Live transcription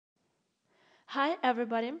Hi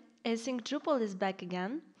everybody, ASYNC Drupal is back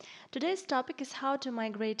again. Today's topic is how to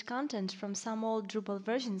migrate content from some old Drupal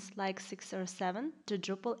versions like 6 or 7 to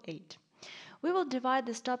Drupal 8. We will divide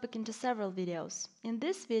this topic into several videos. In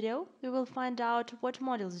this video, we will find out what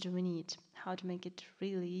modules do we need, how to make it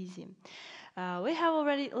really easy. We have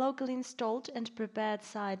already locally installed and prepared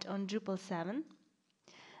site on Drupal 7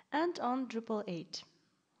 and on Drupal 8.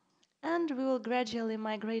 And we will gradually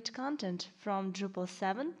migrate content from Drupal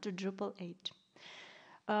 7 to Drupal 8.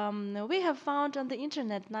 We have found on the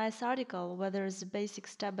internet nice article where there is basic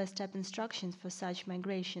step-by-step instructions for such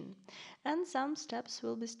migration, and some steps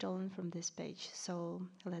will be stolen from this page, so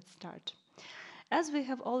let's start. As we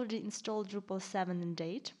have already installed Drupal 7 and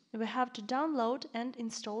 8, we have to download and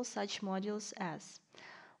install such modules as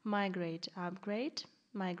migrate upgrade,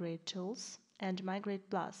 migrate tools, and migrate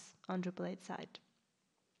plus on Drupal 8 site.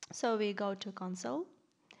 So we go to console.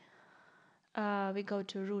 We go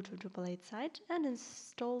to root of Drupal 8 site and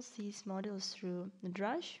install these modules through the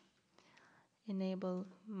Drush. Enable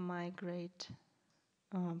migrate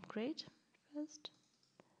upgrade first.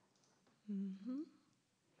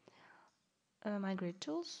 Migrate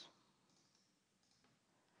tools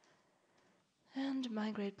and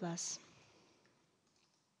migrate plus.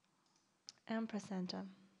 And press enter.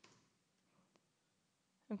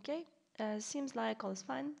 Okay. Seems like all is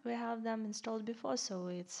fine. We have them installed before, so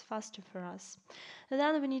it's faster for us. And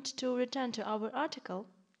then we need to return to our article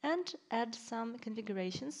and add some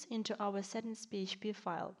configurations into our settings.php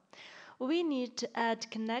file. We need to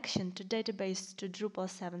add connection to database to Drupal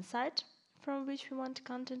 7 site from which we want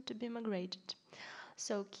content to be migrated.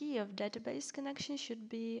 So key of database connection should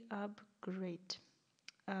be upgrade.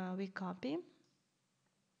 We copy,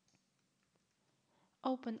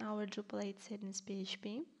 open our Drupal 8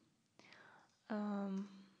 settings.php.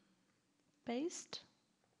 Paste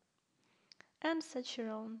and set your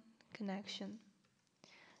own connection.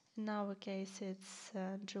 In our case it's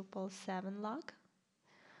Drupal 7 log,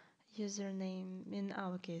 username in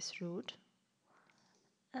our case root,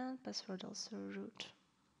 and password also root,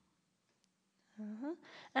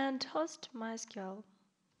 and host MySQL.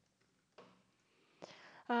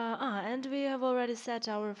 And we have already set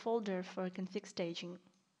our folder for config staging.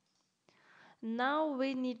 Now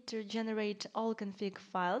we need to generate all config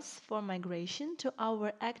files for migration to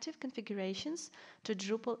our active configurations to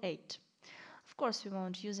Drupal 8. Of course, we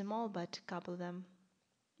won't use them all, but a couple of them.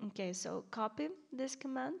 Okay, so copy this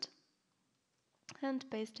command and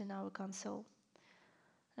paste in our console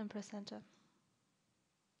and press enter.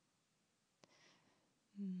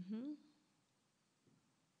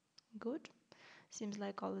 Good. Seems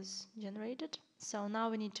like all is generated. So now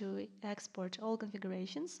we need to export all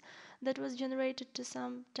configurations that was generated to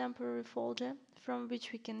some temporary folder from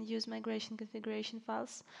which we can use migration configuration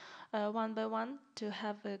files one by one to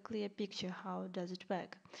have a clear picture how does it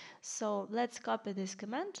work. So let's copy this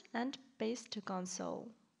command and paste to console.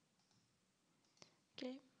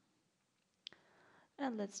 Okay.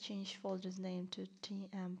 And let's change folder's name to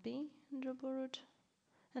tmp Drupal root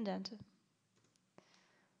and enter.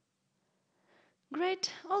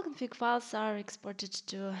 Great, all config files are exported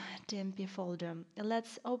to tmp folder.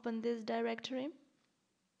 Let's open this directory.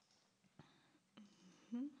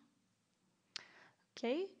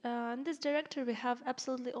 Okay, in this directory we have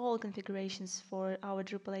absolutely all configurations for our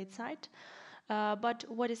Drupal 8 site. But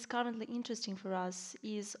what is currently interesting for us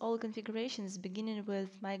is all configurations beginning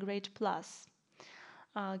with migrate plus.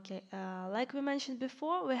 Okay, like we mentioned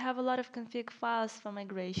before, we have a lot of config files for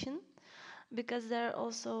migration, because they're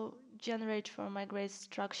also generate for migrate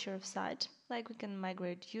structure of site. Like we can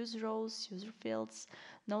migrate user roles, user fields,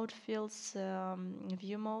 node fields,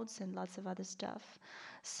 view modes, and lots of other stuff.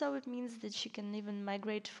 So it means that you can even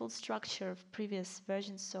migrate full structure of previous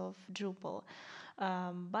versions of Drupal.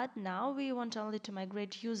 But now we want only to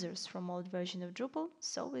migrate users from old version of Drupal,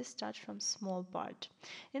 so we start from small part.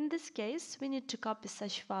 In this case, we need to copy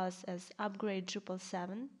such files as upgrade Drupal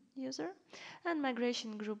 7 user and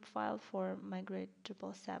migration group file for migrate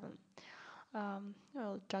Drupal 7.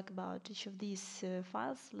 We'll talk about each of these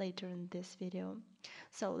files later in this video.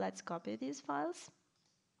 So let's copy these files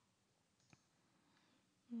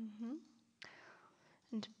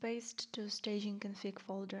and paste to staging config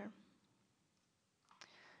folder.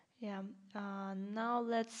 Yeah, now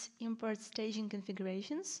let's import staging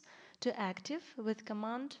configurations to active with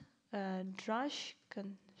command drush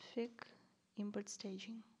config import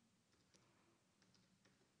staging.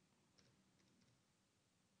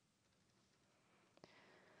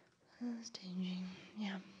 Staging,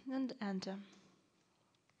 yeah, and enter.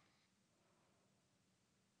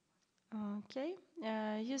 Okay,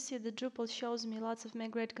 you see the Drupal shows me lots of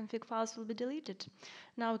migrate config files will be deleted.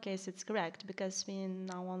 In our case, it's correct because we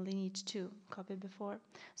now only need to copy before.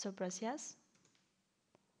 So press yes.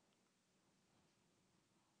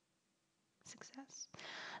 Success.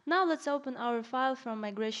 Now let's open our file from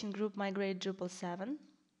migration group migrate Drupal 7.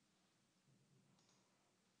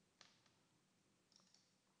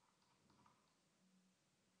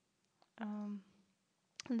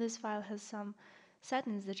 This file has some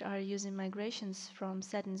settings that are using migrations from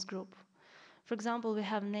settings group. For example, we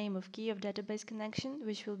have name of key of database connection,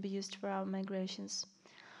 which will be used for our migrations.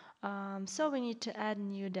 So we need to add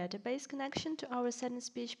new database connection to our settings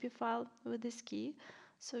PHP file with this key.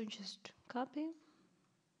 So just copy,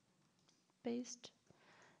 paste,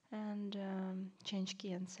 and change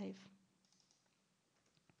key and save.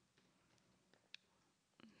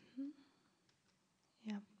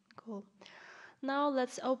 Yeah, cool. Now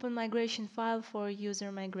let's open migration file for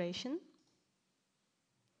user migration.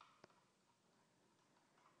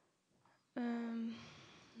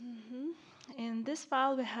 In this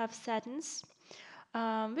file we have settings,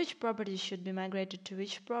 which properties should be migrated to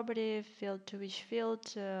which property, field to which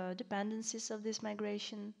field, dependencies of this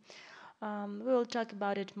migration. We will talk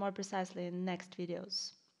about it more precisely in next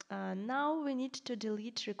videos. Now we need to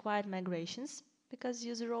delete required migrations because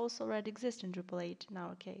user roles already exist in Drupal 8 in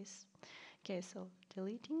our case. Okay, so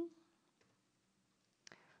deleting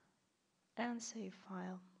and save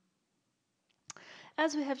file.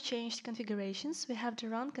 As we have changed configurations, we have to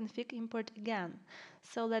run config import again.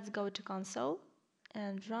 So let's go to console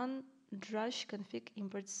and run drush config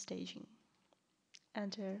import staging.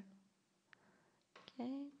 Enter.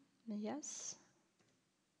 Okay, yes.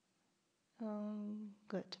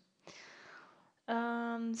 Good.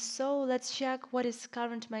 So let's check what is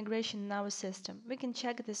current migration in our system. We can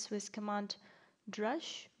check this with command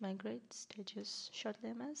drush migrate status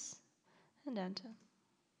shortly ms and enter.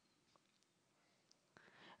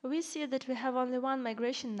 We see that we have only one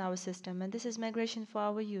migration in our system, and this is migration for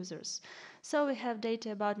our users. So we have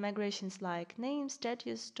data about migrations like name,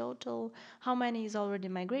 status, total, how many is already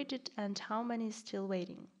migrated, and how many is still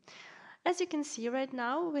waiting. As you can see right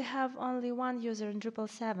now, we have only one user in Drupal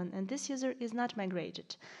 7, and this user is not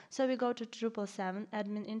migrated. So we go to Drupal 7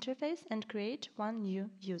 admin interface and create one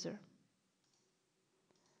new user.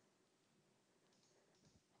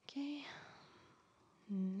 Okay,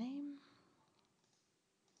 name,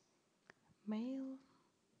 mail,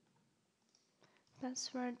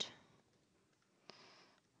 password,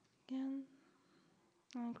 again,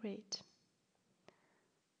 great.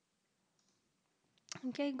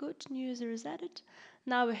 Okay, good, new user is added.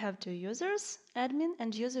 Now we have two users, admin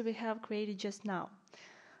and user we have created just now.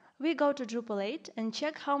 We go to Drupal 8 and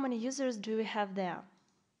check how many users do we have there.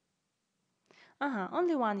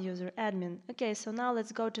 Only one user, admin. Okay, so now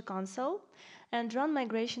let's go to console and run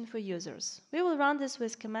migration for users. We will run this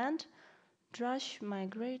with command drush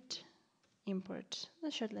migrate import,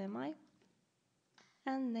 shortly mi,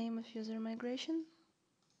 and name of user migration.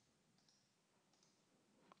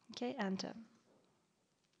 Okay, enter.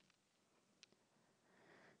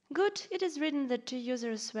 Good, it is written that two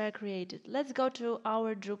users were created. Let's go to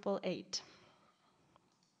our Drupal 8.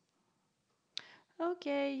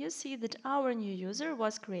 Okay, you see that our new user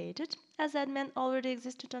was created. As admin already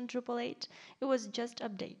existed on Drupal 8, it was just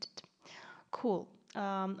updated. Cool.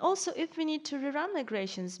 Also, if we need to rerun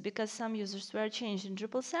migrations because some users were changed in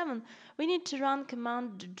Drupal 7, we need to run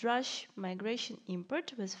command drush migration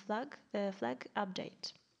import with flag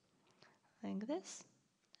update. Like this,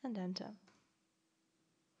 and enter.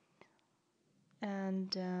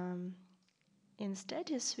 And in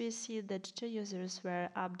status, we see that two users were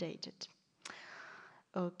updated.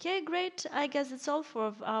 Okay, great. I guess that's all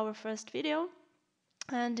for our first video.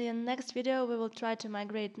 And in next video, we will try to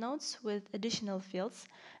migrate nodes with additional fields,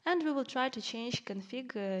 and we will try to change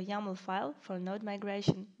config YAML file for node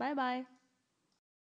migration. Bye bye.